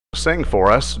sing for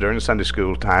us during the Sunday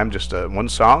school time, just one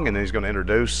song, and then he's going to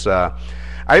introduce a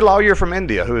lawyer from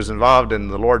India who is involved in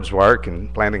the Lord's work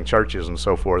and planting churches and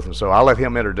so forth. And so I'll let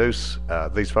him introduce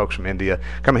these folks from India.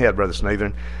 Come ahead, Brother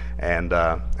Sneathen, and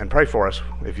pray for us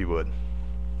if you would.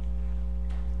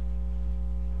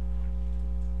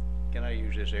 Can I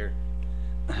use this here?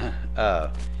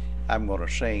 I'm going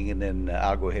to sing, and then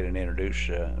I'll go ahead and introduce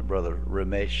Brother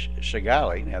Ramesh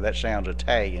Sagali. Now, that sounds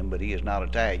Italian, but he is not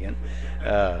Italian.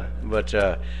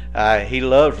 He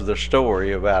loves the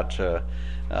story about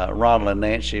Ronald and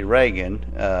Nancy Reagan,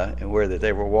 where that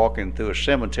they were walking through a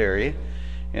cemetery,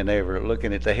 and they were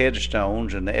looking at the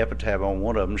headstones, and the epitaph on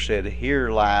one of them said, "Here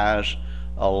lies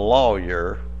a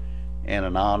lawyer and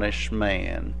an honest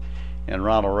man." And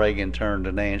Ronald Reagan turned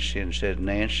to Nancy and said,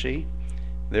 "Nancy,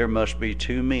 there must be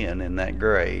two men in that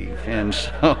grave." And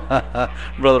so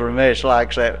Brother Ramesh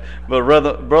likes that. But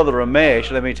Brother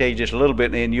Ramesh, let me tell you just a little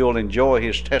bit, and you'll enjoy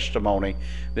his testimony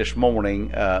this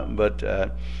morning. I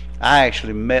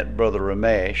actually met Brother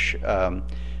Ramesh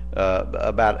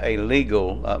about a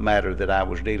legal matter that I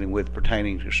was dealing with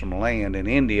pertaining to some land in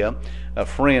India. A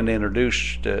friend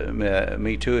introduced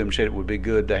me to him, said it would be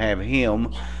good to have him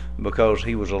because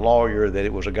he was a lawyer, that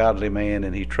it was a godly man,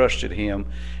 and he trusted him.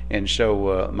 And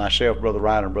so myself, Brother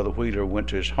Ryder, and Brother Wheeler went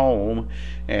to his home,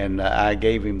 and I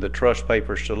gave him the trust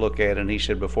papers to look at, and he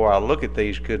said, "Before I look at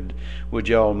these, would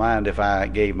y'all mind if I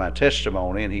gave my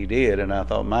testimony?" And he did, and I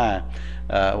thought,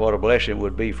 what a blessing it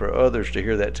would be for others to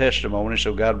hear that testimony.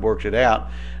 So God worked it out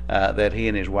that he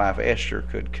and his wife Esther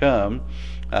could come.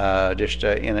 In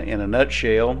a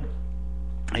nutshell,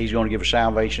 he's going to give a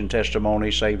salvation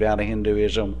testimony, saved out of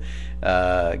Hinduism.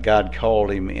 God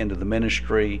called him into the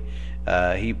ministry.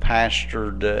 He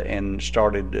pastored and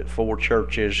started 4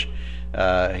 churches.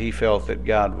 He felt that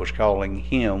God was calling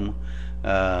him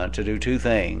to do 2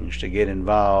 things: to get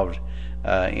involved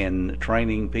in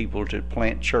training people to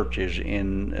plant churches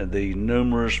in the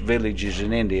numerous villages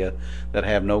in India that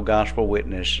have no gospel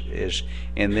witness.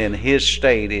 And then his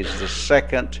state is the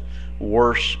second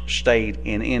worst state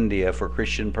in India for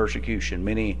Christian persecution.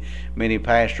 Many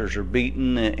pastors are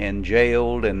beaten and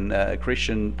jailed, and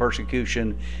Christian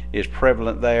persecution is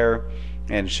prevalent there.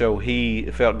 And so he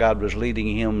felt God was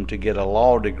leading him to get a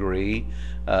law degree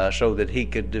so that he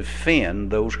could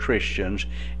defend those Christians,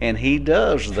 and he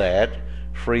does that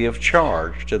free of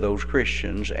charge to those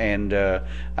Christians. And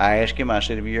I asked him, I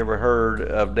said, "Have you ever heard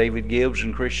of David Gibbs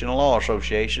and Christian Law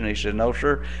Association?" He said, "No,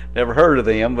 sir, never heard of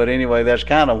them." But anyway, that's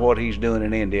kind of what he's doing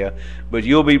in India. But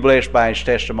you'll be blessed by his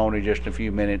testimony just in a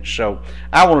few minutes. So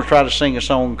I want to try to sing a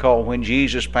song called "When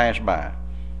Jesus Passed By."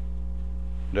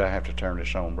 Do I have to turn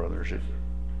this on, brother? Is it?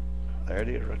 There it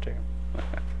is right there.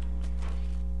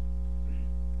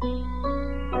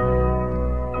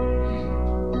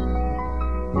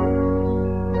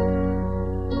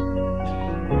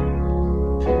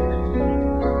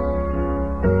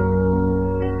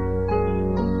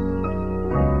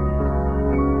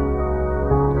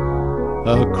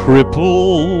 A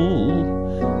cripple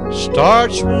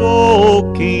starts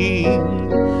walking,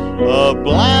 a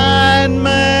blind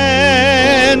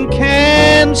man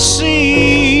can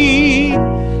see,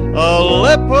 a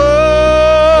leper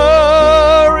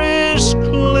is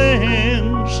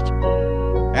cleansed,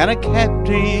 and a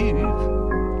captive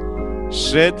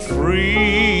set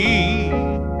free.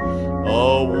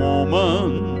 A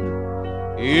woman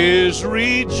is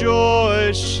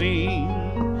rejoicing,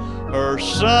 her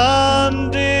son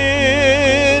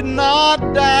did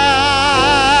not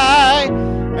die.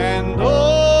 And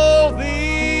all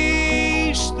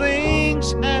these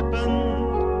things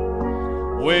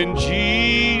happened when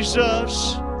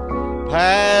Jesus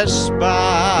passed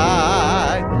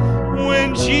by.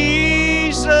 When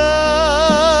Jesus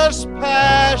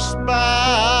passed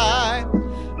by.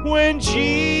 When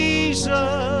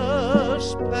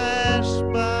Jesus passed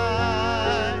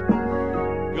by.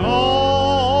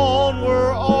 Gone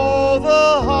were all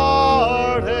the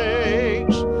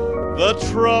heartaches, the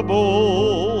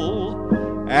trouble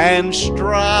and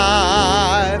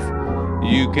strife.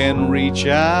 You can reach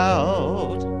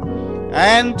out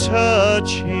and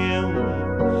touch him,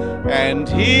 and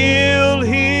he'll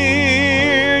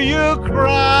hear you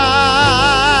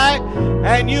cry,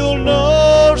 and you'll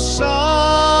know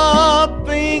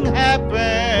something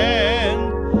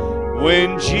happened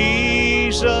when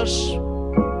Jesus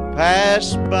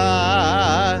passed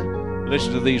by.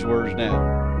 Listen to these words now.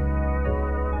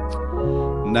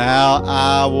 Now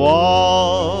I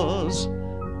was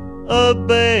a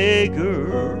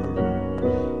beggar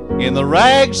in the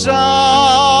rags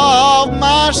of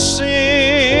my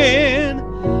sin.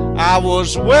 I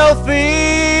was wealthy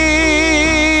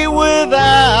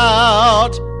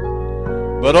without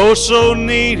but oh so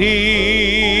needy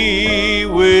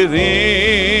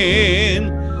within.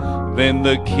 Then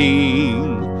the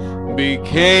King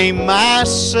became my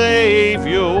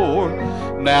Savior.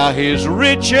 Now his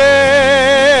riches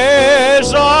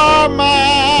are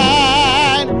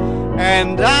mine,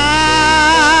 and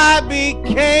I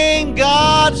became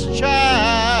God's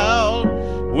child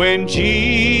when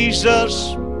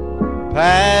Jesus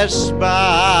passed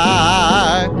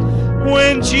by.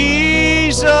 When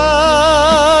Jesus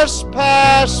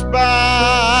passed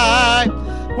by.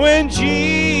 When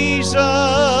Jesus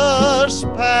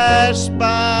passed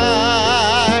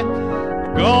by.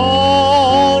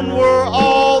 Gone were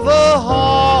all the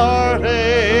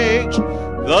heartaches,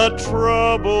 the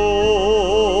trouble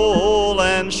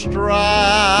and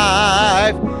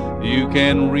strife. You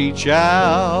can reach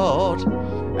out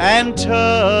and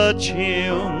touch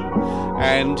him,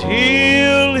 and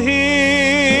he'll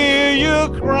hear you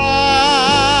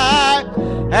cry,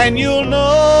 and you'll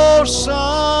know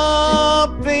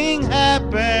something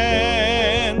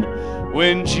happened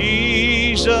when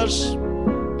Jesus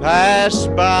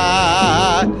passed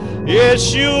by.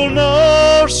 Yes, you'll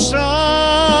know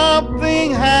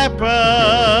something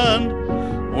happened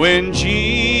when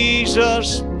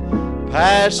Jesus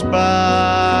passed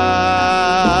by.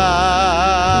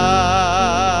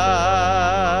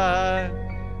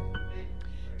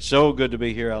 So good to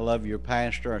be here. I love your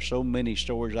pastor. So many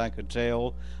stories I could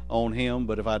tell on him,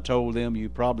 but if I told them, you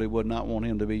probably would not want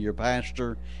him to be your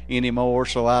pastor anymore,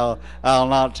 so I'll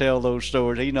not tell those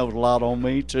stories. He knows a lot on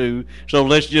me too, so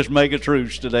let's just make a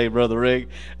truce today, Brother Rick.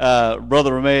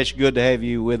 Brother Ramesh, good to have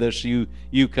you with us. You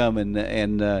come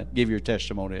and give your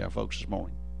testimony to our folks this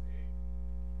morning.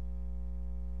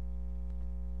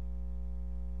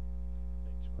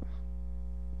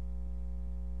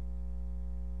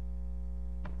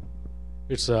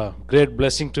 It's a great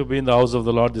blessing to be in the house of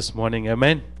the Lord this morning.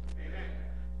 Amen.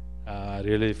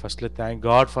 Really, firstly, thank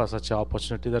God for such an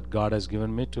opportunity that God has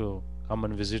given me to come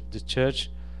and visit the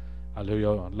church. I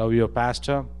love your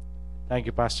pastor. Thank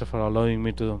you, Pastor, for allowing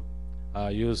me to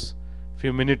use a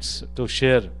few minutes to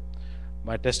share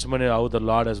my testimony how the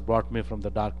Lord has brought me from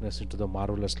the darkness into the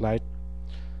marvelous light.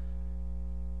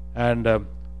 And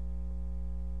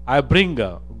I bring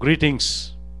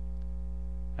greetings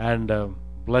and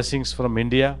blessings from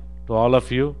India to all of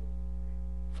you,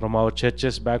 from our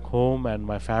churches back home and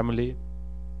my family.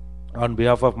 On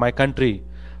behalf of my country,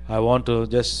 I want to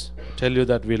just tell you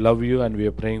that we love you and we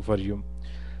are praying for you.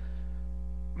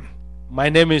 My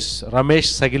name is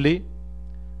Ramesh Sagili,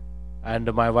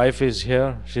 and my wife is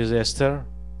here. She is Esther.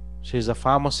 She is a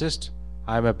pharmacist.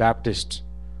 I am a Baptist.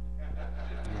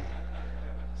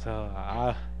 So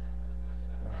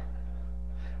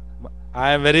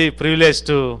I am very privileged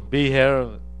to be here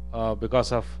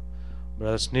because of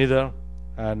Brother Sneeder,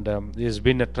 and he has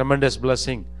been a tremendous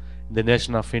blessing in the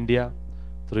nation of India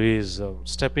through his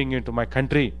stepping into my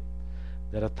country.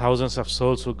 There are thousands of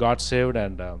souls who got saved,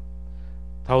 and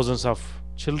thousands of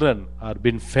children are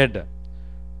being fed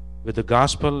with the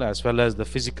gospel as well as the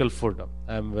physical food.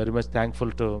 I am very much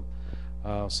thankful to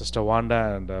Sister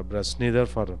Wanda and Brother Sneeder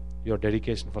for your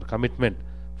dedication, for commitment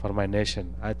for my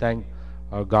nation. I thank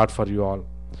God for you all.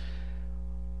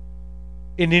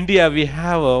 In India, we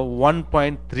have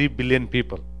 1.3 billion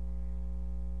people.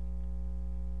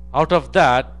 Out of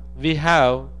that, we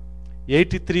have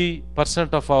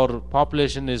 83% of our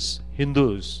population is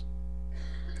Hindus.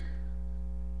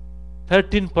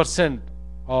 13%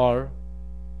 are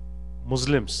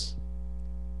Muslims,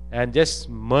 and just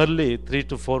merely 3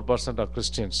 to 4% are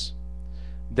Christians.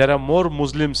 There are more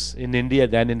Muslims in India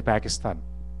than in Pakistan,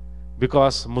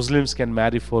 because Muslims can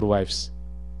marry 4 wives.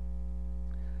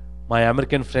 My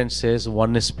American friend says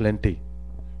one is plenty.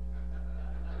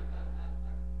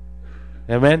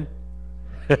 Amen?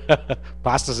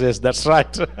 Pastor says that's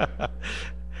right.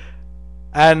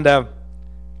 And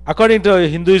according to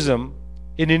Hinduism,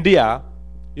 in India,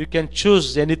 you can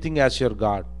choose anything as your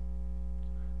God.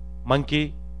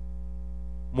 Monkey,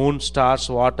 moon, stars,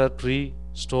 water, tree,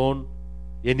 stone,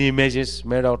 any images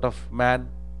made out of man.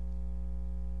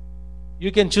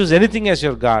 You can choose anything as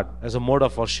your God, as a mode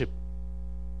of worship.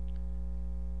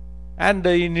 And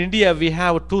in India, we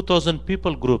have 2,000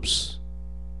 people groups.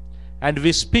 And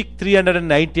we speak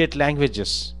 398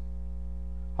 languages,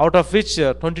 out of which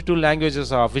 22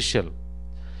 languages are official.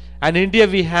 And in India,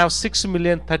 we have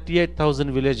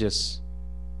 6,038,000 villages,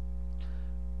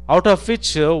 out of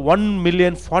which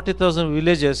 1,040,000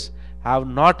 villages have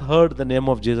not heard the name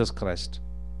of Jesus Christ.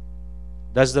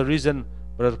 That's the reason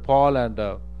Brother Paul and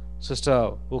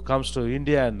sister who comes to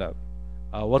India and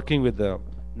working with the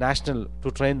national, to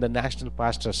train the national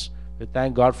pastors. We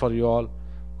thank God for you all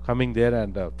coming there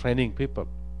and training people.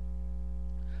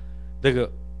 The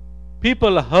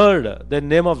people heard the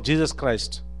name of Jesus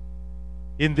Christ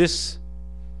in this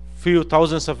few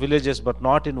thousands of villages, but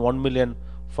not in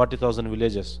 1,040,000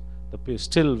 villages.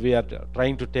 Still, we are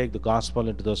trying to take the gospel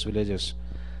into those villages.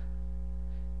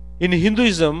 In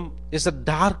Hinduism, is the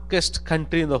darkest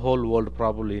country in the whole world,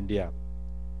 probably India,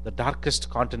 the darkest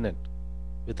continent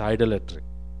with idolatry,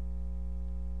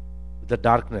 with the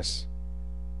darkness.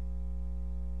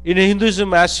 In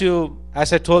Hinduism, as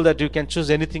I told that you can choose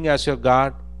anything as your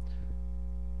God.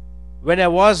 When I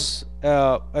was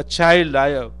a child,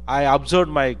 I observed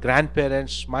my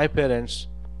grandparents, my parents,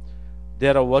 they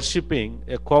are worshipping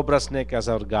a cobra snake as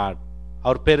our God.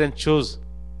 Our parents chose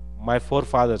my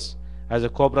forefathers as a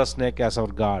cobra snake as our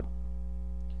God.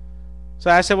 So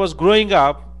as I was growing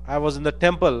up, I was in the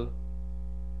temple,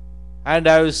 and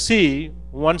I will see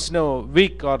once in a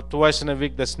week or twice in a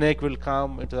week the snake will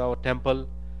come into our temple,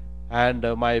 and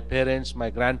my parents, my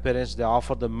grandparents, they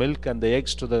offer the milk and the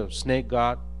eggs to the snake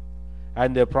god,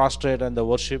 and they prostrate and they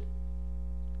worship.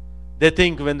 They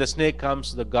think when the snake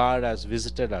comes, the God has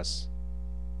visited us,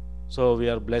 so we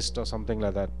are blessed or something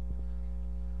like that.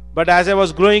 But as I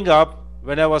was growing up,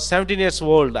 when I was 17 years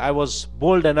old, I was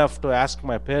bold enough to ask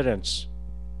my parents,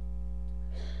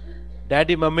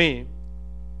 Daddy, Mummy,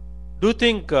 do you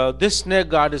think this snake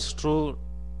God is true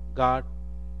God?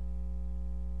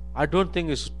 I don't think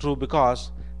it's true,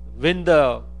 because when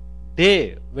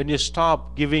you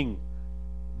stop giving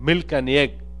milk and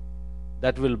egg,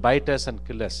 that will bite us and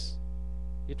kill us.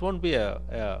 It won't be a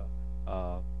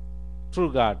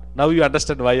true God. Now you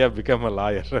understand why I have become a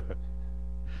lawyer.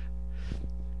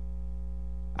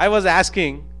 I was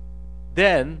asking,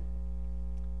 then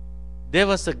there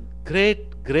was a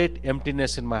great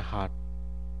emptiness in my heart.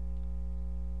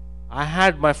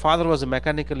 My father was a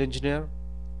mechanical engineer.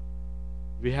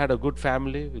 We had a good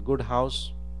family, a good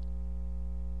house,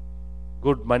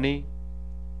 good money,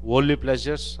 worldly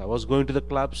pleasures. I was going to the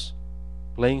clubs,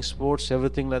 playing sports,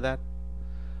 everything like that.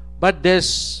 But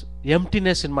there's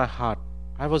emptiness in my heart.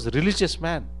 I was a religious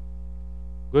man,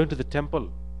 going to the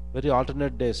temple, very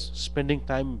alternate days, spending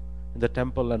time in the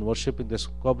temple and worshipping this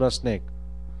cobra snake.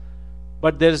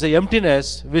 But there is an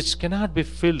emptiness which cannot be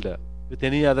filled with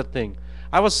any other thing.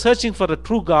 I was searching for a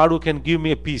true God who can give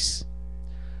me a peace.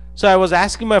 So I was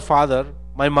asking my father,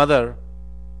 my mother,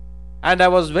 and I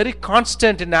was very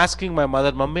constant in asking my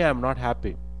mother, Mummy, I am not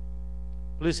happy.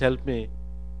 Please help me,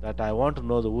 that I want to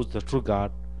know who's the true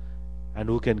God and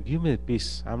who can give me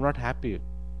peace. I am not happy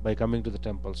by coming to the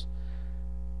temples.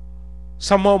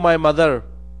 Somehow my mother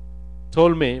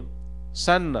told me,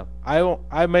 son,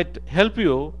 I might help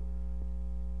you.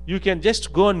 You can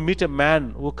just go and meet a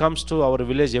man who comes to our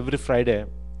village every Friday.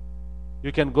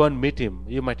 You can go and meet him.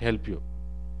 He might help you.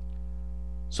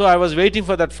 So I was waiting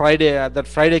for that Friday. That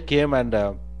Friday came, and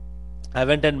I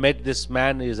went and met this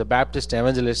man. He is a Baptist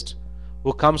evangelist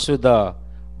who comes with the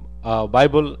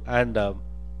Bible and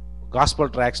gospel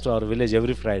tracts to our village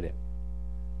every Friday.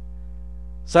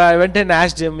 So I went and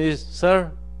asked him,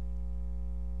 Sir,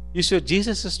 you sure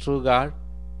Jesus is true God?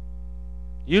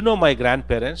 You know my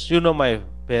grandparents, you know my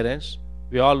parents,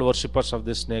 we all worshippers of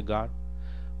this snake God.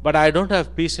 But I don't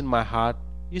have peace in my heart.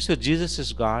 You sure Jesus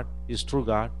is God, is true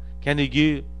God? Can you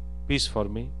give peace for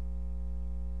me?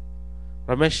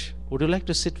 Ramesh, would you like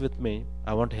to sit with me?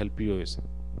 I want to help you. He said.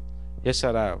 Yes,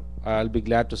 sir, I'll be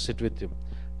glad to sit with you.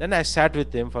 Then I sat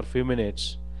with him for a few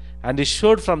minutes, and he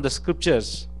showed from the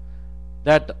scriptures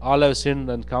that all have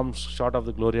sinned and come short of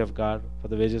the glory of God, for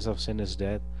the wages of sin is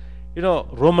death. You know,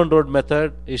 Roman road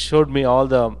method, he showed me all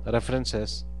the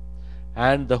references,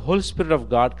 and the Holy Spirit of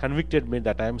God convicted me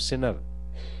that I am a sinner.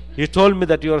 He told me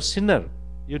that you are a sinner.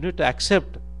 You need to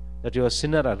accept that you are a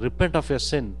sinner and repent of your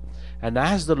sin, and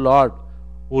ask the Lord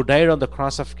who died on the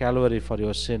cross of Calvary for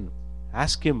your sin.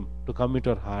 Ask Him to come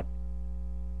into your heart.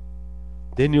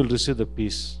 Then you will receive the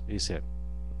peace, he said.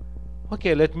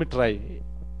 Okay, let me try.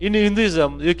 In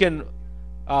Hinduism, you can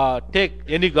take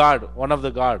any god, one of the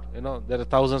god. You know, there are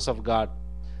thousands of god.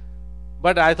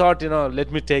 But I thought,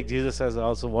 let me take Jesus as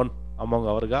also one among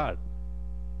our God.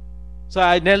 So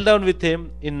I knelt down with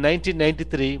him in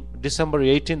 1993, December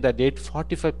 18th at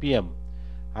 8:45 p.m.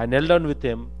 I knelt down with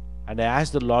him and I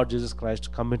asked the Lord Jesus Christ to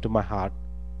come into my heart,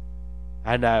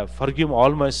 and I forgive him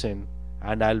all my sin,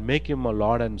 and I'll make him a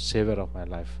Lord and Savior of my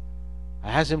life. I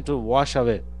asked him to wash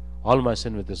away all my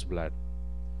sin with his blood.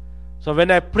 So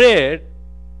when I prayed,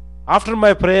 after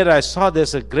my prayer, I saw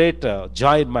there's a great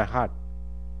joy in my heart.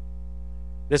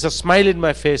 There's a smile in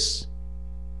my face.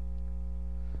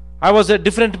 I was a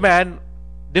different man,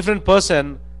 different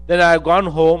person. Then I have gone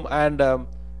home and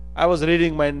I was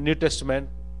reading my New Testament.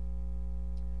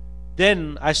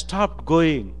 Then I stopped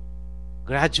going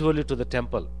gradually to the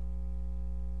temple,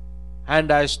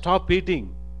 and I stopped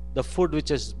eating the food which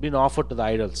has been offered to the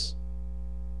idols.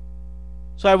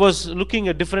 So I was looking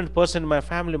a different person in my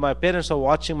family. My parents are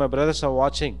watching, my brothers are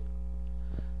watching.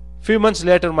 Few months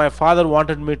later, my father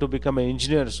wanted me to become an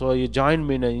engineer, so he joined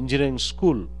me in an engineering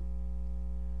school.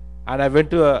 And I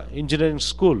went to an engineering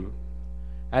school.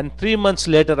 And 3 months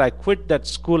later, I quit that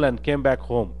school and came back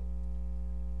home.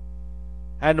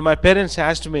 And my parents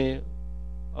asked me,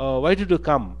 why did you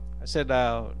come? I said,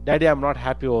 Daddy, I'm not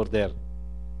happy over there.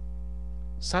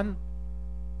 Son,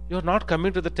 you're not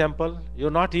coming to the temple.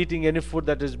 You're not eating any food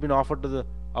that has been offered to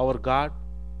our God.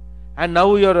 And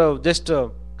now you're just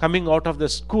coming out of the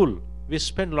school. We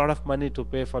spend a lot of money to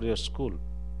pay for your school.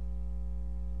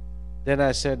 Then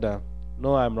I said,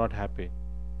 no, I'm not happy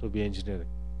to be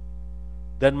engineering.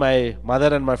 Then my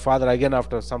mother and my father, again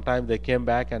after some time, they came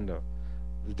back and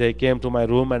they came to my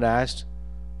room and asked,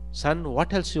 son,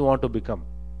 what else you want to become?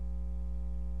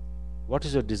 What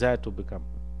is your desire to become?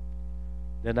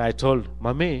 Then I told,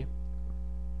 Mummy,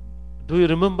 do you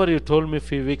remember you told me a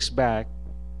few weeks back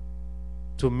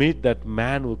to meet that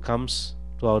man who comes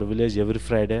to our village every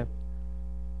Friday,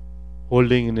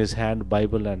 holding in his hand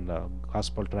Bible and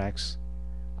gospel tracts?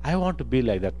 I want to be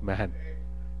like that man.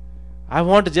 I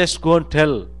want to just go and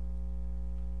tell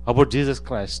about Jesus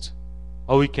Christ,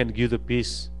 how He can give the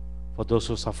peace for those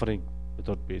who are suffering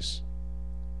without peace.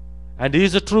 And He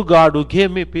is a true God who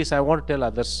gave me peace. I want to tell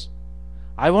others.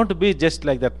 I want to be just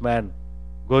like that man,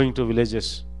 going to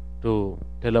villages to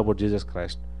tell about Jesus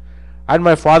Christ. And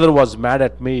my father was mad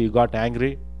at me. He got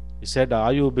angry. He said,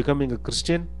 are you becoming a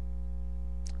Christian?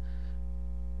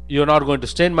 You're not going to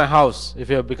stay in my house if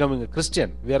you're becoming a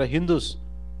Christian. We are Hindus.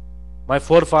 My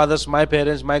forefathers, my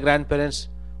parents, my grandparents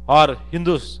are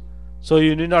Hindus. So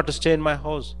you need not to stay in my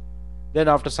house. Then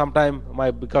after some time,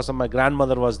 because of my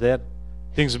grandmother was there,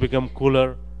 things become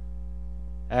cooler.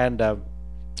 And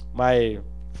my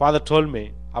father told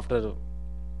me after a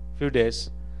few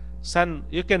days, son,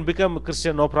 you can become a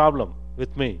Christian, no problem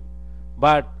with me.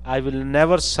 But I will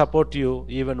never support you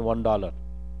even $1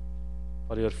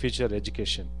 for your future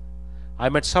education. I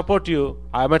might support you,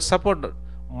 I might support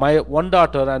my one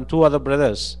daughter and 2 other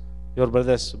brothers, your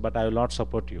brothers, but I will not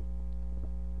support you.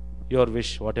 Your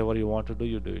wish, whatever you want to do,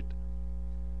 you do it.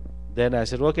 Then I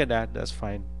said, okay, Dad, that's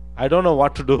fine. I don't know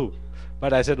what to do,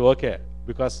 but I said, okay,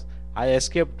 because I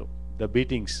escaped the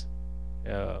beatings.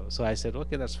 So I said,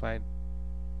 okay, that's fine.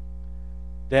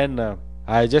 Then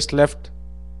I just left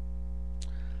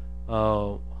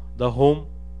the home.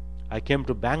 I came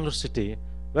to Bangalore city,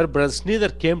 where Brother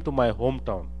Sneether came to my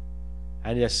hometown.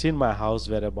 And he has seen my house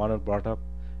where I born and brought up,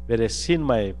 where he has seen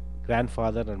my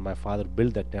grandfather and my father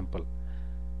build that temple.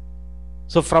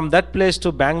 So from that place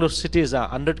to Bangalore city is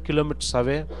 100 kilometers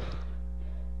away.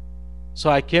 So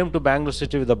I came to Bangalore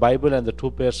city with the Bible and the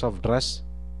 2 pairs of dress.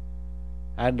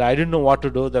 And I didn't know what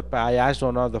to do. I asked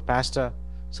one of the pastor,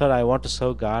 sir, I want to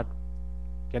serve God.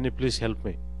 Can you please help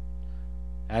me?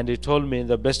 And he told me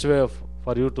the best way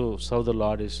for you to serve the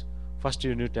Lord is, first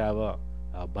you need to have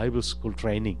a Bible school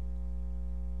training.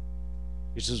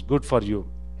 It is good for you.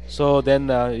 So then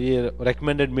he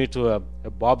recommended me to a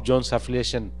Bob Jones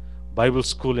affiliation Bible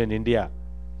school in India.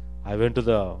 I went to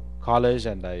the college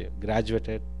and I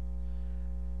graduated.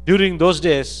 During those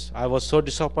days, I was so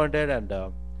disappointed and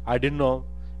I didn't know,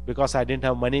 because I didn't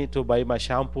have money to buy my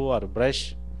shampoo or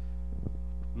brush,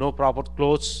 no proper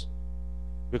clothes,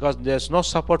 because there's no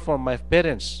support from my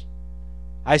parents.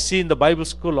 I see in the Bible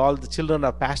school all the children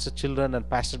are pastor children and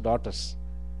pastor daughters.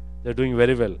 They're doing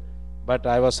very well. But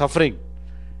I was suffering.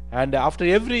 And after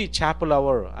every chapel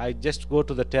hour, I just go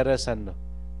to the terrace and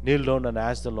kneel down and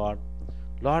ask the Lord,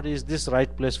 Lord, is this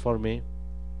right place for me?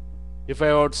 If I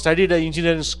had studied an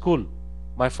engineering school,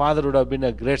 my father would have been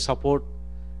a great support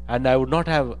and I would not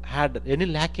have had any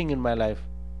lacking in my life.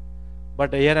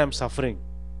 But here I am suffering.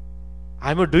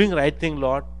 I am doing right thing,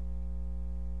 Lord.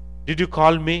 Did you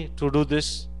call me to do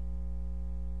this?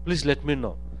 Please let me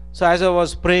know. So as I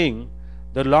was praying,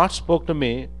 the Lord spoke to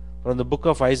me from the book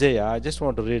of Isaiah. I just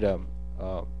want to read a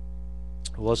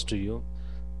verse to you.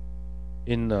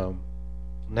 In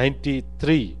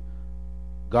 93,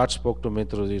 God spoke to me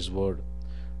through His word.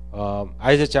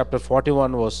 Isaiah chapter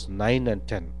 41 verse 9 and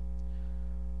 10.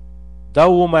 Thou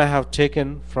whom I have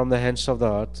taken from the ends of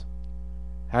the earth,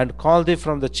 and called thee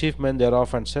from the chief men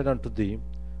thereof, and said unto thee,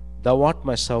 Thou art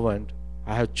my servant,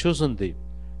 I have chosen thee,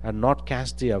 and not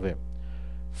cast thee away.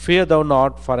 Fear thou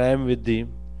not, for I am with thee.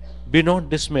 Be not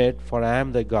dismayed, for I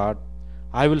am thy God.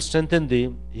 I will strengthen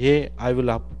thee, yea, I will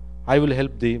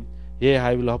help thee, yea,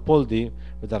 I will uphold thee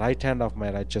with the right hand of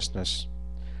my righteousness.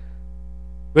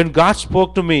 When God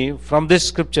spoke to me from this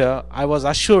scripture, I was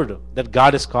assured that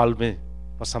God has called me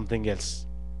for something else.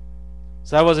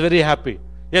 So I was very happy.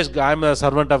 Yes, I am a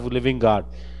servant of living God.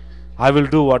 I will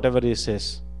do whatever He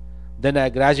says. Then I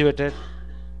graduated.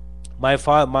 My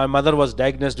mother was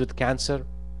diagnosed with cancer,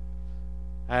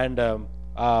 and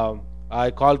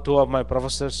I called two of my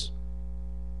professors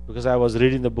because I was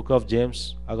reading the book of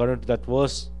James. According to that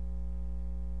verse,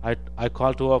 I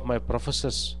called two of my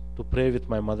professors to pray with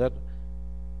my mother,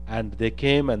 and they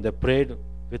came and they prayed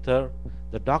with her.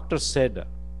 The doctor said,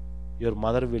 "Your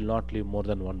mother will not live more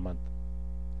than 1 month."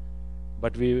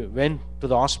 But we went to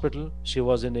the hospital. She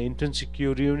was in the intensive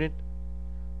care unit.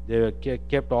 They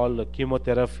kept all the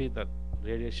chemotherapy, the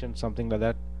radiation, something like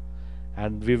that.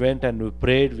 And we went and we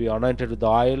prayed. We anointed with the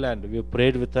oil and we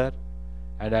prayed with her.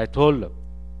 And I told her,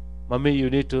 "Mummy,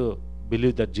 you need to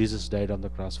believe that Jesus died on the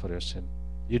cross for your sin.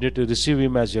 You need to receive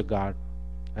Him as your God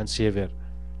and Savior."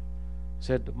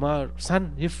 Said,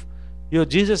 "Son, if your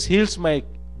Jesus heals my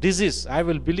disease, I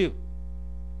will believe."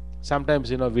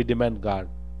 Sometimes, we demand God.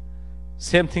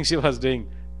 Same thing she was doing.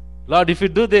 "Lord, if you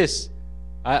do this,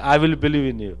 I will believe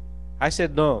in you." I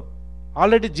said, "No.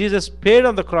 Already Jesus paid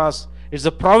on the cross. It's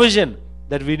a provision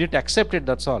that we need to accept it,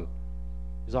 that's all.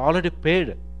 It's already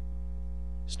paid.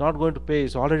 It's not going to pay,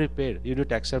 it's already paid. You need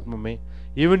to accept, Mummy.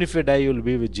 Even if you die, you will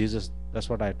be with Jesus." That's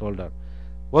what I told her.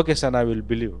 "Okay, son, I will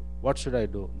believe. What should I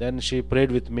do?" Then she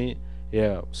prayed with me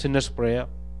a sinner's prayer.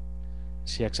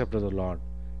 She accepted the Lord.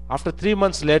 After 3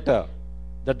 months later,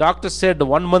 the doctor said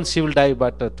 1 month she will die,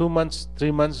 but 2 months,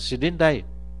 3 months, she didn't die.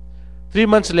 3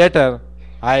 months later,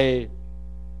 I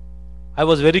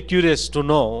was very curious to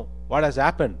know what has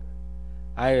happened.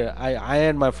 I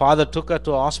and my father took her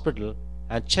to a hospital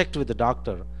and checked with the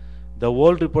doctor. The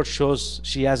old report shows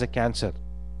she has a cancer.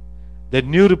 The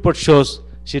new report shows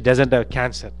she doesn't have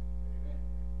cancer.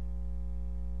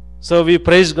 So we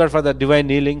praise God for the divine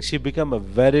healing. She became a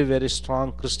very, very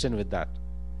strong Christian with that.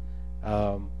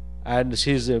 And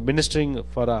she's ministering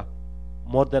for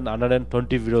more than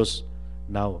 120 widows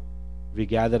now. We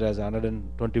gather as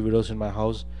 120 widows in my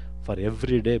house for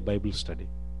everyday Bible study.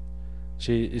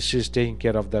 She's taking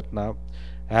care of that now.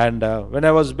 And when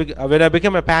I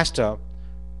became a pastor,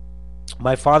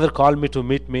 my father called me to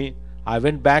meet me. I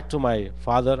went back to my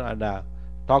father and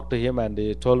talked to him, and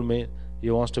he told me he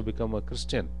wants to become a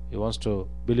Christian. He wants to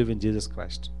believe in Jesus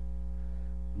Christ.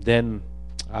 Then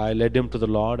I led him to the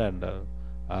Lord, and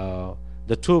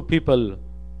the two people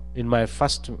in my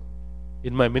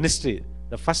ministry,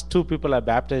 the first two people I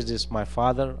baptized is my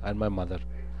father and my mother.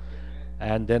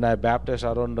 And then I baptized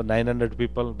around 900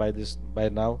 people by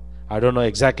now. I don't know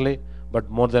exactly, but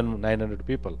more than 900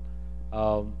 people.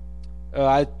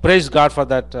 I praise God for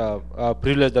that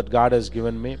privilege that God has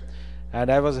given me. And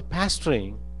I was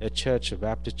pastoring a church, a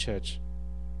Baptist church.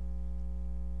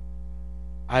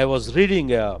 I was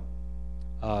reading a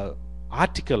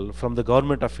article from the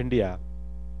government of India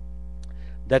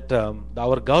that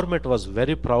our government was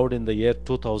very proud in the year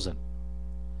 2000.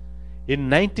 In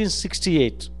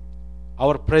 1968,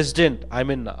 our president,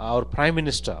 our prime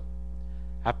minister,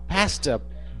 passed a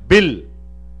bill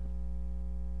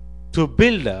to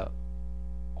build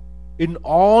in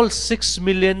all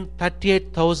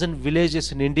 6,038,000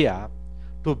 villages in India,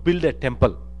 to build a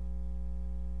temple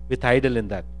with idol in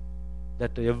that.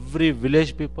 That every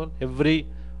village people, every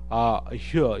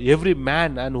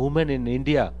man and woman in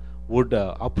India would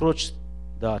approach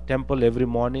the temple every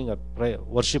morning and pray,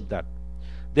 worship that.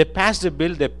 They passed a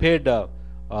bill. They paid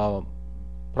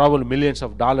probably millions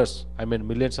of dollars,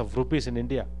 millions of rupees in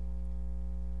India.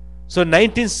 So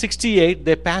 1968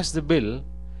 they passed the bill.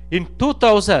 In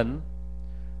 2000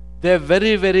 they are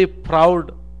very, very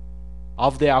proud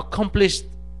of they accomplished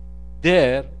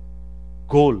their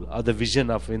goal or the vision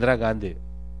of Indira Gandhi.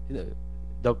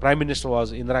 The prime minister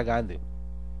was Indira Gandhi.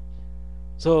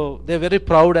 So they are very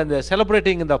proud and they are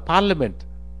celebrating in the parliament.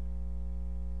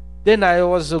 Then I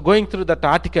was going through that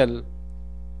article.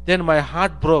 Then my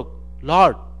heart broke.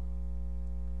 Lord,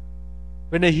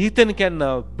 when a heathen can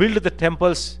build the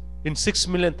temples in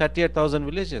 6,038,000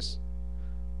 villages,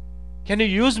 can you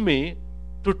use me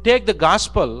to take the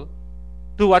gospel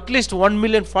to at least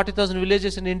 1,040,000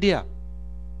 villages in India?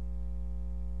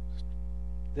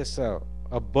 There's a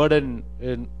burden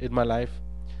in my life.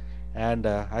 And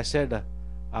I said,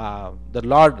 the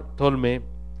Lord told me,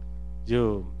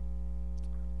 you're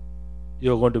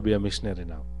going to be a missionary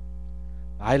now.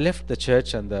 I left the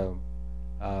church, and the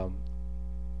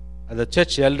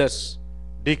church elders,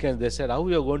 deacons, they said, how are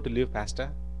you going to live, pastor?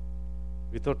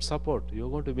 Without support, you're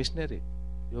going to missionary.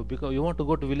 You want to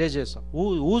go to villages.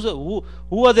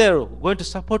 Who are there going to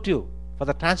support you for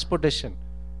the transportation?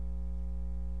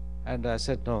 And I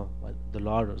said, no, the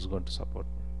Lord is going to support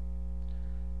me.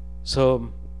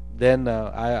 So then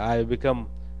I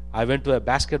went to a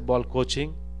basketball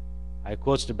coaching. I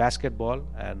coached basketball,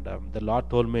 and the Lord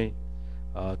told me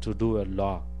to do a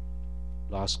law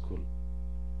school.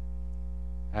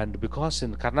 And because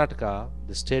in Karnataka,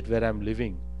 the state where I'm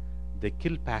living, they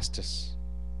kill pastors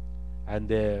and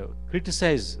they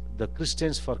criticize the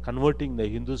Christians for converting the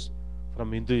Hindus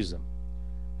from Hinduism,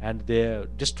 and they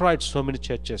destroyed so many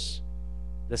churches.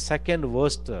 The second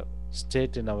worst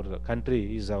state in our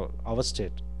country is our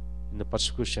state in the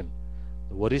persecution,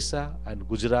 the Orissa and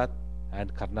Gujarat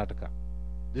and Karnataka.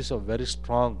 These are very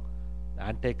strong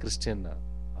anti-Christian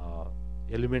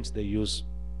elements they use.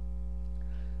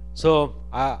 So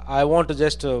I want to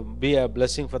just be a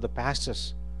blessing for the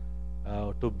pastors,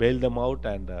 to bail them out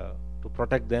and to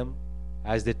protect them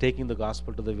as they're taking the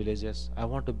gospel to the villages. I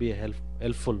want to be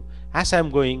helpful as I'm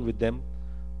going with them,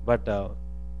 but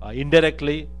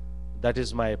indirectly, that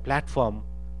is my platform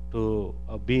to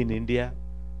be in India,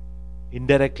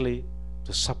 indirectly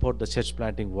to support the church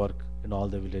planting work in all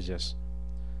the villages.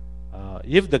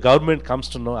 If the government comes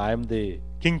to know I am the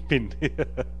kingpin,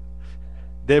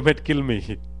 they might kill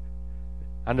me.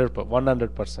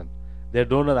 100%. They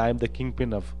don't know I am the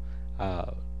kingpin of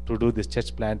to do this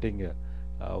church planting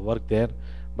work there.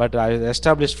 But I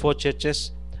established 4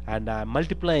 churches, and I am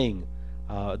multiplying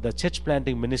the church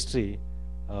planting ministry.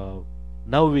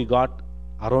 Now we got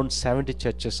around 70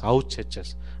 churches, house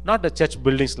churches, not the church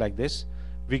buildings like this.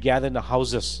 We gather in the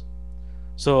houses.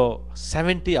 So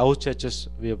 70 house churches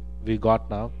we got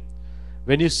now.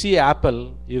 When you see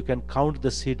apple, you can count the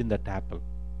seed in that apple,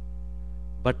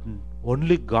 but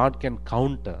only God can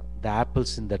count the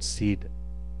apples in that seed.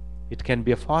 It can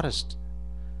be a forest.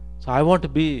 So I want to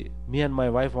be, me and my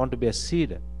wife want to be a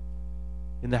seed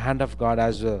in the hand of God,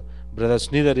 as Brother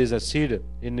Sneeder is a seed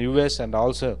in the US and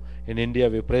also in India.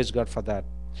 We praise God for that.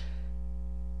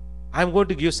 I'm going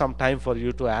to give some time for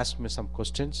you to ask me some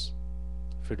questions,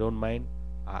 if you don't mind.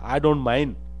 I don't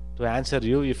mind to answer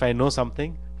you if I know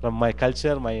something from my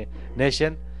culture, my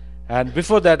nation. And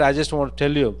before that, I just want to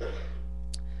tell you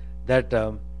that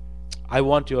I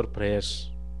want your prayers,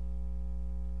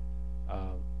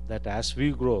 that as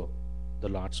we grow the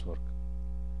Lord's work,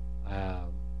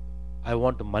 I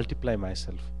want to multiply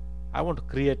myself. I want to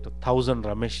create 1,000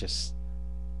 Rameshes,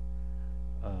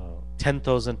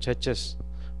 10,000 churches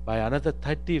by another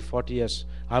 30-40 years.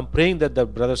 I'm praying that the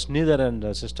Brother Sneeder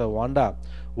and Sister Wanda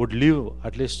would live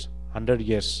at least 100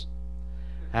 years.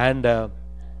 And no,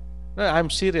 I'm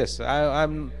serious.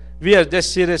 We are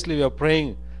just seriously, we are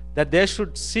praying that they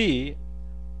should see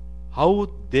how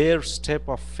their step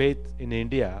of faith in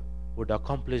India would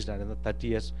accomplish that in the 30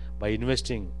 years by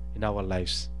investing in our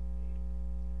lives.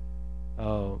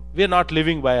 We are not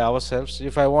living by ourselves.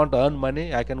 If I want to earn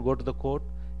money, I can go to the court.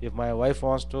 If my wife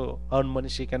wants to earn money,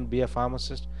 she can be a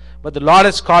pharmacist. But the Lord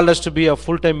has called us to be a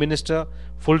full-time minister,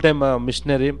 full-time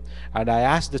missionary. And I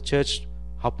ask the church,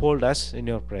 uphold us in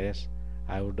your prayers.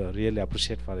 I would really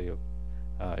appreciate for you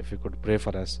if you could pray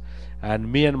for us.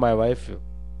 And me and my wife,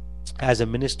 as a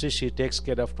ministry, she takes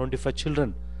care of 25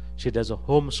 children. She does a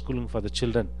homeschooling for the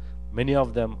children. Many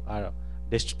of them are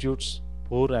destitutes,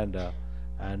 poor, and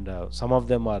some of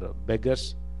them are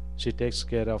beggars. She takes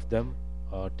care of them,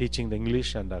 teaching the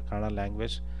English and Kannada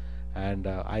language. And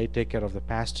I take care of the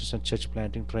pastors and church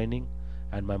planting training.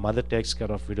 And my mother takes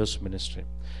care of widows ministry.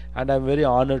 And I'm very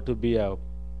honored to be a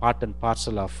part and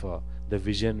parcel of the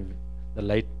vision, the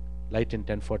light in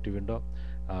 1040 window,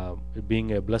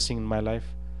 being a blessing in my life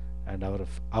and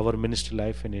our ministry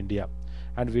life in India.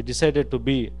 And we decided to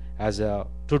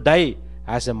die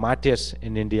as a martyrs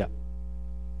in India,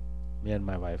 me and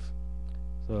my wife.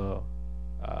 So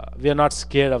we are not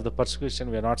scared of the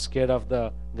persecution, we are not scared of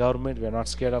the government, we are not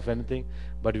scared of anything,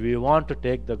 but we want to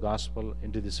take the gospel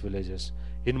into these villages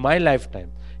in my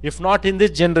lifetime. If not in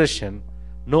this generation,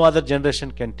 no other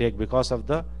generation can take, because of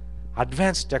the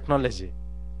advanced technology,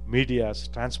 medias,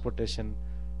 transportation,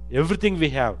 everything we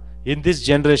have in this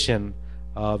generation.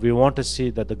 We want to see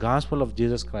that the gospel of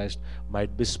Jesus Christ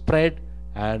might be spread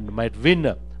and might win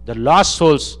the lost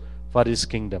souls for his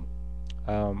kingdom.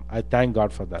 I thank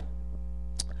God for that.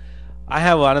 I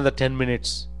have another 10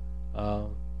 minutes.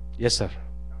 Yes, sir.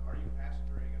 Are you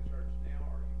pastoring a church now,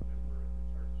 or are you a member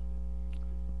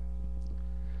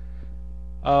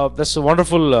of the church? That's a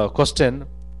wonderful question.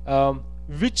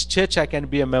 Which church I can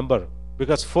be a member?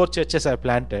 Because 4 churches I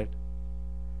planted.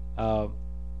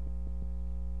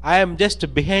 I am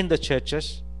just behind the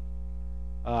churches.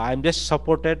 I am just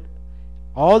supported.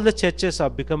 All the churches are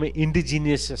becoming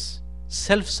indigenous,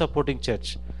 self-supporting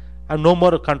church. I have no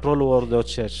more control over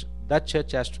those church. that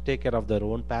church has to take care of their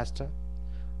own pastor.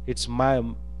 It's my,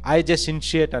 I just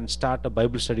initiate and start a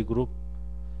Bible study group,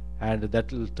 and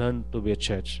that will turn to be a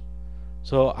church.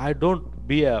 So I don't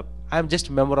be a, I'm just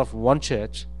a member of one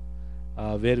church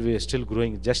where we are still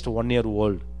growing, just 1 year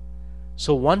old.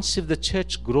 So once if the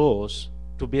church grows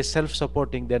to be a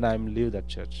self-supporting, then I'm leave that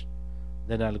church.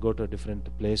 Then I'll go to a different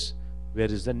place where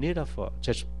is the need of a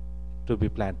church to be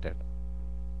planted.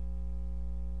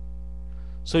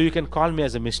 So you can call me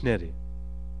as a missionary,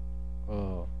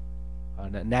 a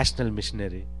national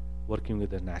missionary working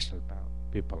with the national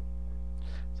people.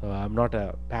 So I'm not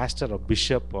a pastor or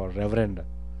bishop or reverend.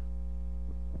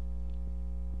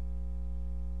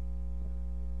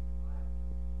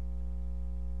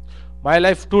 My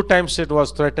life 2 times it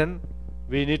was threatened.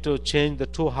 We need to change the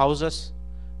 2 houses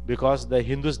because the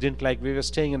Hindus didn't like, we were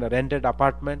staying in a rented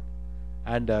apartment,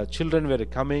 and children were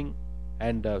coming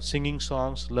and singing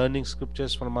songs, learning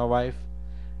scriptures from my wife,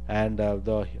 and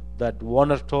that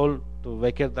owner told to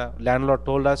vacate, the landlord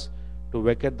told us to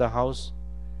vacate the house,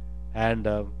 and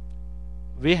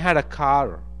we had a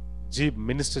car, jeep,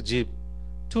 minister jeep.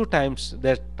 2 times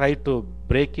they tried to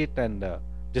break it and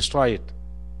destroy it.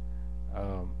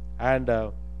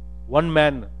 And one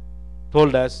man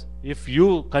told us, if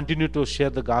you continue to share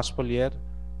the gospel here,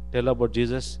 tell about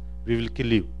Jesus, we will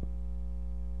kill you.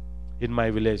 In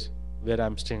my village where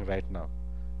I'm staying right now,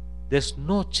 there's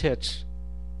no church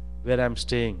where I'm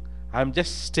staying. I'm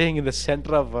just staying in the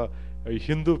center of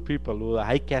Hindu people, who are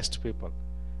high caste people.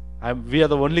 We are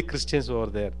the only Christians over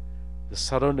there. The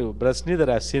surrounding, Brother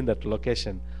Neither I've seen that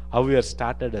location, how we have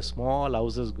started a small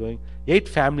houses going. 8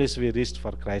 families we reached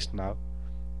for Christ now.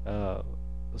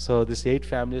 So these 8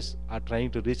 families are trying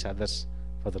to reach others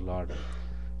for the Lord.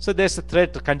 So there's a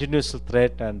threat, a continuous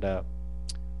threat, and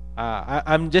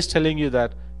I'm just telling you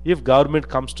that if government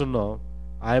comes to know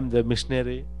I am the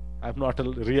missionary, I'm not a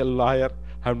real lawyer,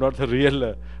 I'm not the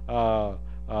real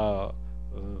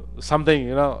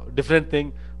something, different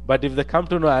thing. But if they come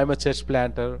to know I'm a church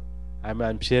planter,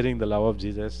 I'm sharing the love of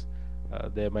Jesus,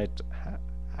 they might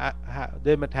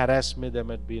harass me, they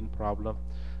might be in problem.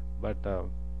 But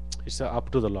it's up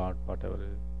to the Lord, whatever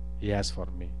He has for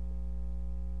me.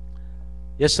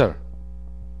 Yes, sir.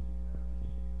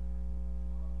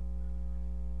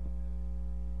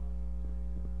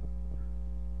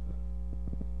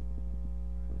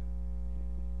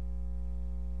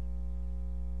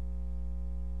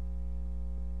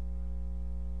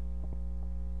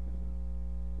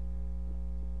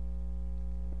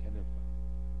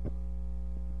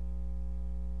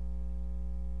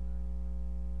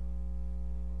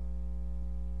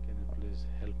 Can you please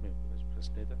help me,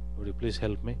 President? Would you please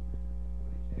help me?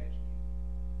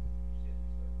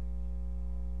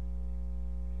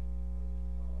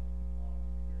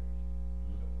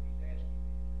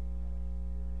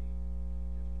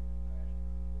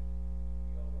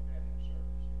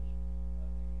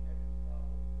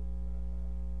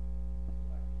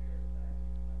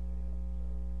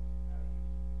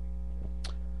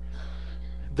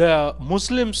 The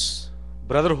Muslims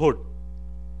brotherhood,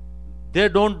 they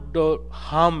don't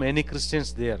harm any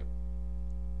Christians there.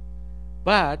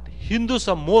 But Hindus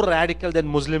are more radical than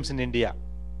Muslims in India.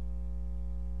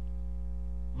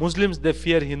 Muslims, they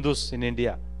fear Hindus in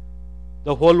India.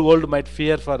 The whole world might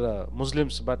fear for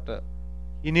Muslims, but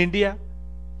in India,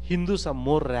 Hindus are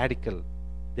more radical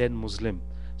than Muslim.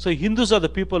 So Hindus are the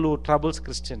people who troubles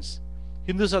Christians.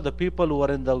 Hindus are the people who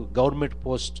are in the government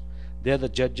post. They are the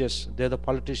judges, they are the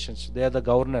politicians, they are the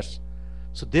governors.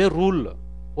 So they rule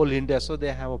whole India, so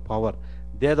they have a power.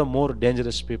 They are the more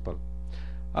dangerous people.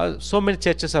 So many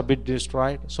churches have been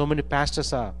destroyed, so many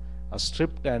pastors are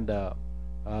stripped, and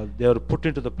they were put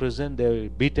into the prison, they were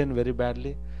beaten very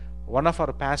badly. One of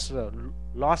our pastors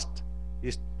lost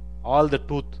all the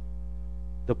tooth.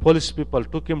 The police people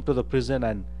took him to the prison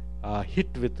and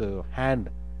hit with a hand.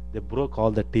 They broke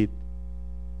all the teeth.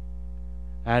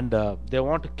 And they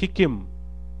want to kick him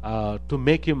to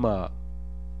make him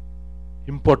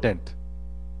impotent.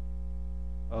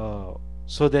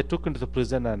 So they took him to the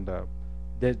prison, and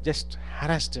they just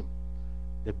harassed him.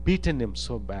 They beaten him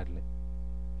so badly.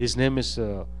 His name is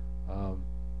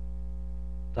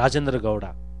Rajendra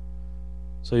Gowda.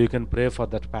 So you can pray for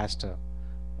that pastor.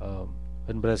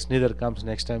 When Brother Sneeder comes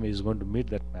next time, he is going to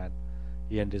meet that man,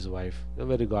 he and his wife. They are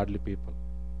very godly people.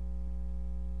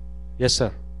 Yes,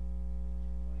 sir.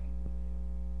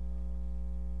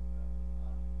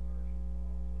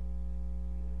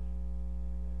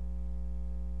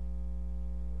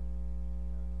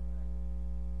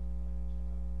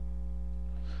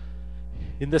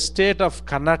 In the state of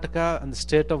Karnataka and the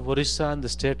state of Orissa and the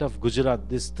state of Gujarat,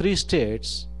 these 3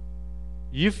 states,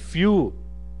 if you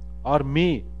or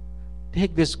me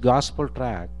take this gospel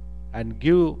tract and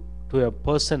give to a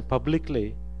person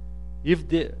publicly, if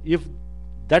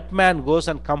that man goes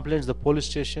and complains the police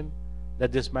station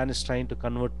that this man is trying to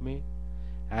convert me,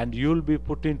 and you will be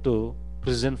put into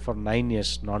prison for 9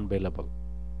 years non-bailable.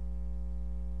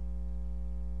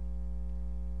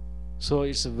 So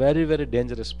it's a very, very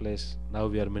dangerous place. Now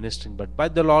we are ministering, but by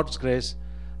the Lord's grace,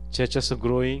 churches are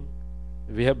growing.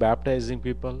 We are baptizing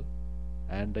people,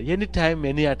 and anytime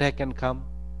any attack can come,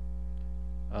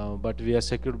 but we are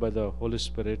secured by the Holy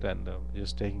Spirit, and He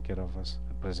is taking care of us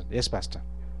at present. Yes, Pastor.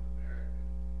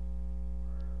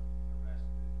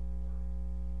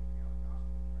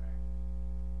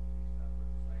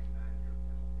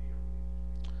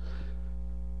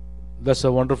 That's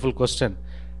a wonderful question.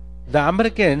 The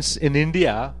Americans in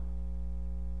India,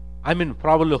 I mean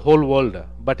probably whole world,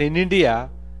 but in India,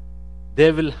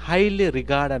 they will highly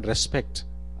regard and respect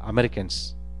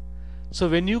Americans. So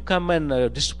when you come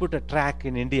and distribute a tract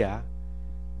in India,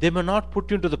 they may not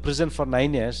put you into the prison for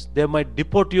 9 years. They might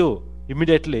deport you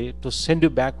immediately to send you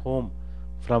back home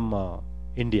from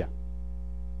India.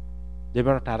 They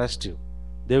may not arrest you.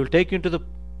 They will take you into the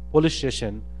police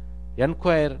station,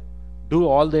 inquire, do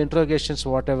all the interrogations,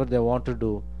 whatever they want to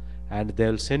do, and they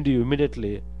will send you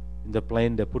immediately in the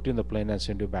plane. They put you in the plane and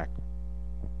send you back.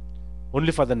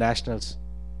 Only for the nationals,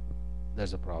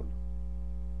 there's a problem.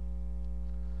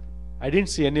 I didn't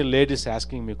see any ladies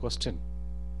asking me question.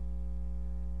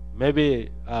 Maybe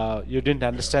you didn't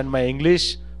understand my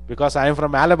English because I am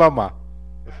from Alabama.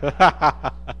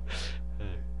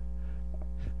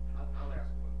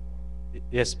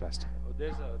 Yes, Pastor.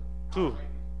 There's two.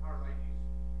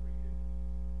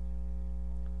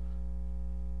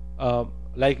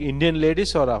 Like Indian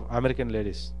ladies or American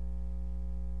ladies?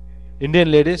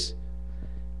 Indian ladies.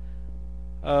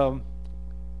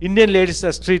 Indian ladies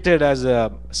are treated as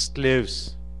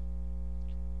slaves,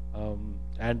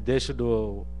 and they should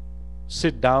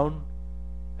sit down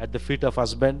at the feet of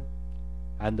husband,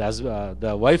 and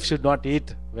the wife should not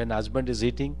eat when husband is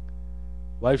eating.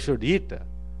 Wife should eat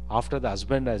after the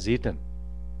husband has eaten.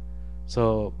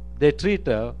 So they treat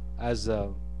as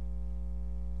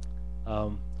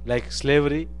like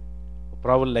slavery,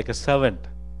 probably like a servant.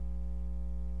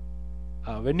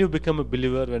 When you become a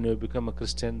believer, when you become a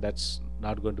Christian, that's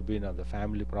not going to be in the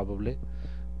family probably,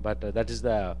 but that is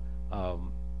the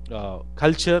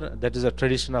culture, that is a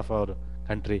tradition of our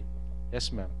country.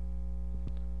 Yes, ma'am.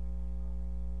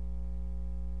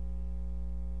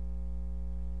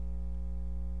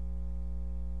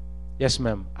 Yes,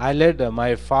 ma'am. I led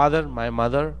my father, my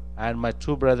mother, and my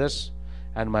two brothers,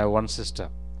 and my one sister.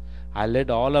 I led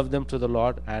all of them to the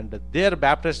Lord, and they are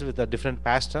baptized with a different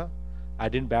pastor. I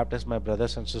didn't baptize my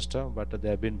brothers and sister, but they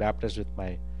have been baptized with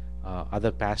my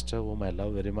other pastor, whom I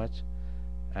love very much.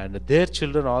 And their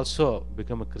children also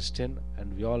become a Christian,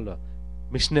 and we all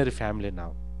missionary family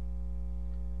now.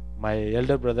 My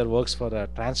elder brother works for a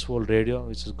Transworld Radio,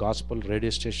 which is gospel radio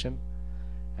station,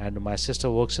 and my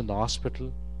sister works in the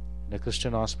hospital, in a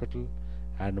Christian hospital,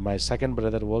 and my second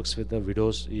brother works with the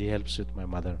widows. He helps with my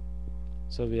mother.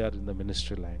 So we are in the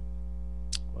ministry line.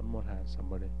 One more hand,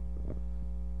 somebody.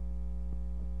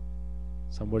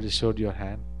 Somebody showed your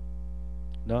hand?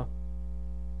 No?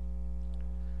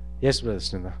 Yes, Brother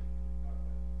Srinda.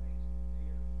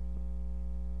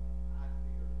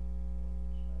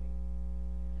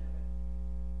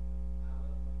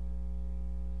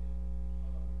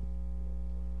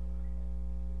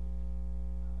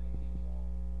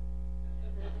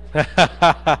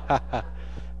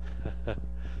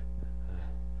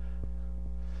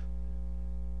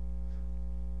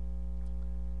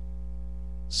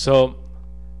 So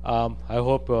I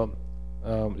hope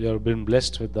you have been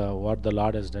blessed with what the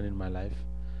Lord has done in my life,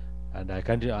 and I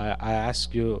continue. I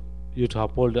ask you to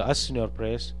uphold us in your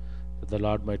prayers, that the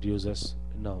Lord might use us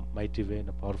in a mighty way, in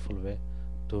a powerful way,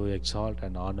 to exalt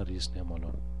and honor His name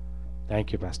alone.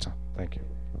 Thank you, Pastor. Thank you.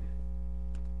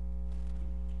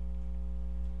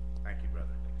 Thank you,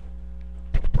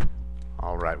 brother.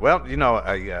 All right. Well, you know,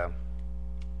 a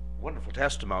wonderful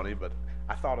testimony, but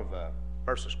I thought of a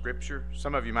verse of scripture.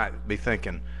 Some of you might be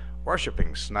thinking,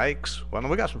 worshiping snakes. Well,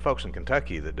 we got some folks in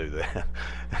Kentucky that do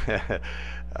that.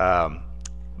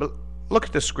 But look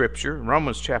at the scripture,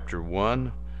 Romans chapter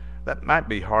 1. That might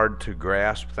be hard to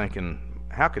grasp, thinking,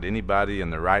 how could anybody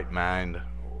in their right mind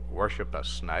worship a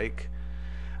snake?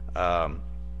 The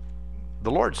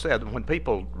Lord said when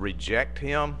people reject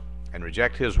Him and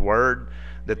reject His word,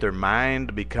 that their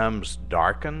mind becomes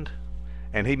darkened.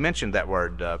 And he mentioned that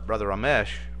word, Brother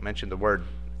Ramesh mentioned the word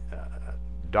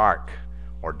dark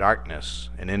or darkness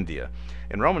in India.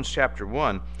 In Romans chapter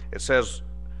 1, it says,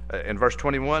 In verse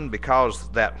 21, because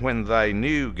that when they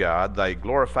knew God, they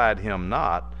glorified him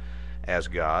not as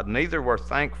God, neither were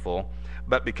thankful,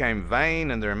 but became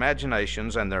vain in their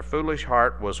imaginations, and their foolish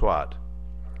heart was what?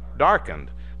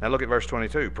 Darkened. Now look at verse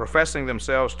 22. Professing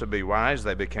themselves to be wise,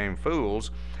 they became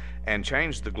fools, and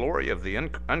changed the glory of the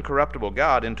uncorruptible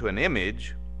God into an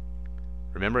image.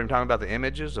 Remember him talking about the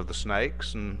images of the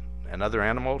snakes and other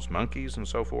animals, monkeys and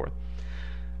so forth.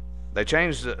 They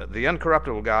changed the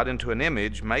uncorruptible God into an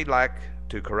image made like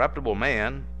to corruptible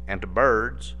man, and to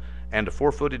birds, and to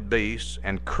four-footed beasts,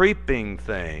 and creeping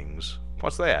things.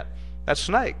 What's that? That's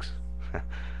snakes.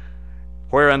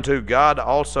 Whereunto God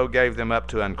also gave them up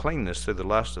to uncleanness through the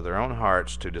lust of their own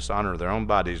hearts, to dishonor their own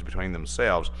bodies between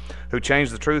themselves, who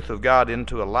changed the truth of God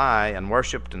into a lie, and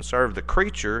worshipped and served the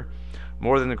creature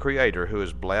more than the Creator, who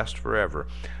is blessed forever.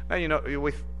 Now, you know,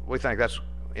 we think that's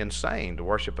insane to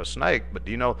worship a snake, but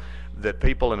do you know that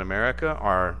people in America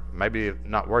are maybe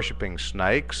not worshiping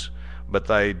snakes, but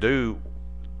they do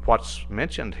what's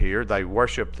mentioned here? They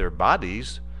worship their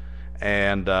bodies,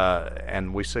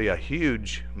 and we see a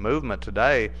huge movement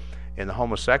today in the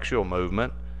homosexual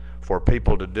movement for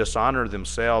people to dishonor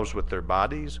themselves with their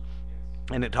bodies.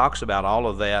 And it talks about all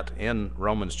of that in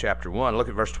Romans chapter 1. Look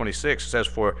at verse 26. It says,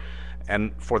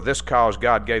 for this cause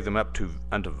God gave them up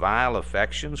unto vile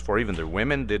affections, for even their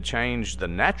women did change the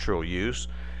natural use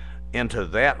into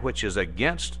that which is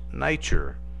against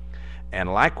nature.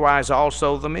 And likewise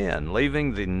also the men,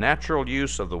 leaving the natural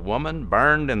use of the woman,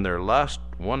 burned in their lust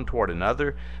one toward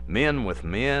another, men with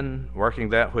men, working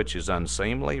that which is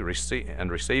unseemly, and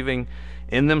receiving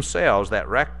in themselves that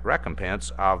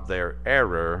recompense of their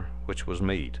error which was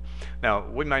meet. Now,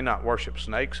 we may not worship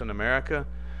snakes in America,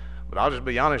 but I'll just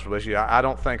be honest with you, I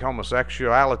don't think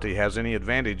homosexuality has any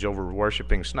advantage over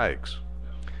worshiping snakes.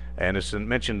 And it's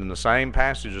mentioned in the same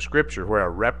passage of Scripture where a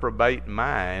reprobate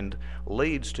mind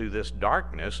leads to this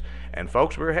darkness. And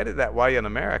folks, we're headed that way in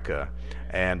America.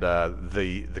 And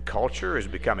the culture is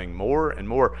becoming more and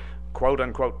more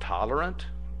quote-unquote tolerant.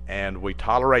 And we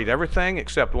tolerate everything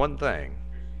except one thing: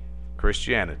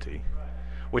 Christianity.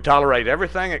 We tolerate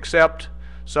everything except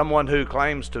someone who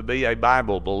claims to be a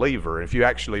Bible believer. If you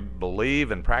actually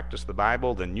believe and practice the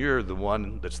Bible, then you're the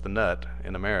one that's the nut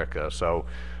in America. So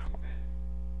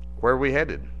where are we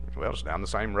headed? Well, it's down the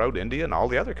same road India and all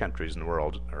the other countries in the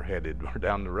world are headed. We're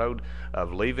down the road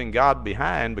of leaving God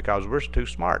behind because we're too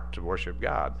smart to worship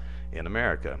God in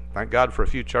America. Thank God for a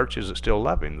few churches that still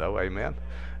love him, though. Amen.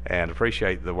 And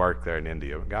appreciate the work there in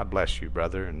India. God bless you,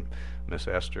 brother, and Miss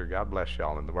Esther. God bless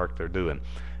y'all in the work they're doing.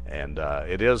 And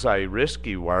it is a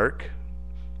risky work,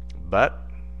 but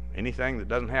anything that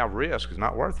doesn't have risk is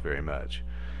not worth very much.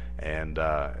 And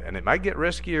it might get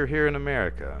riskier here in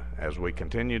America as we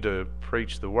continue to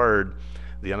preach the word,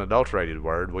 the unadulterated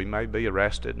word. We may be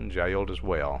arrested and jailed as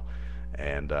well,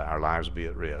 and our lives be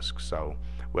at risk. So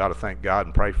we ought to thank God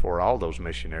and pray for all those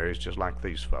missionaries, just like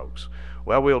these folks.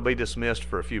 Well, we'll be dismissed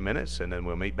for a few minutes, and then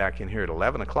we'll meet back in here at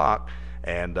 11 o'clock.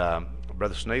 And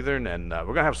Brother Sneathern, and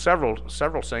we're going to have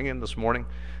several singing this morning,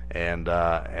 and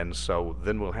so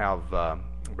then we'll have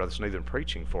Brother Sneathern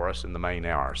preaching for us in the main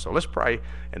hour. So let's pray,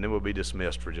 and then we'll be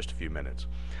dismissed for just a few minutes.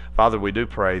 Father, we do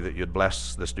pray that you'd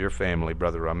bless this dear family,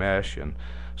 Brother Ramesh and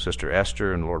Sister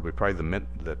Esther, and Lord, we pray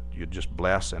that you'd just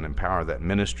bless and empower that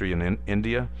ministry in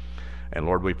India. And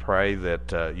Lord, we pray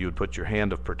that you would put your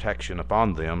hand of protection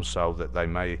upon them so that they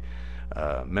may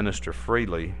minister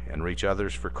freely and reach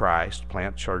others for Christ,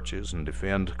 plant churches and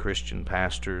defend Christian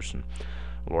pastors, and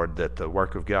Lord, that the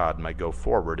work of God may go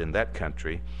forward in that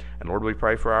country. And Lord, we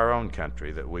pray for our own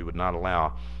country, that we would not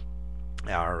allow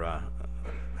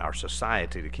our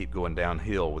society to keep going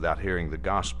downhill without hearing the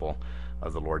gospel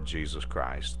of the Lord Jesus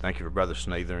Christ. Thank you for Brother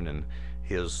Sneathern and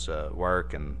his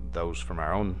work, and those from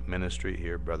our own ministry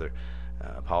here, Brother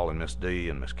Paul and Miss Dee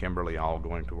and Miss Kimberly, all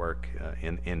going to work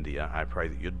in India. I pray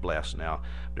that you'd bless now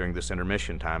during this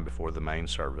intermission time before the main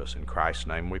service. In Christ's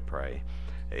name we pray.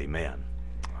 Amen.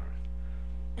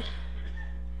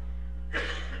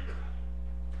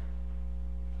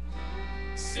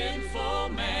 Sinful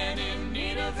man in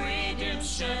need of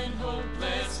redemption,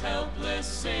 hopeless, helpless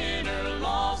sinner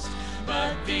lost.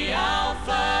 But the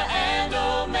Alpha and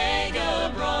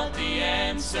Omega brought the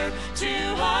answer to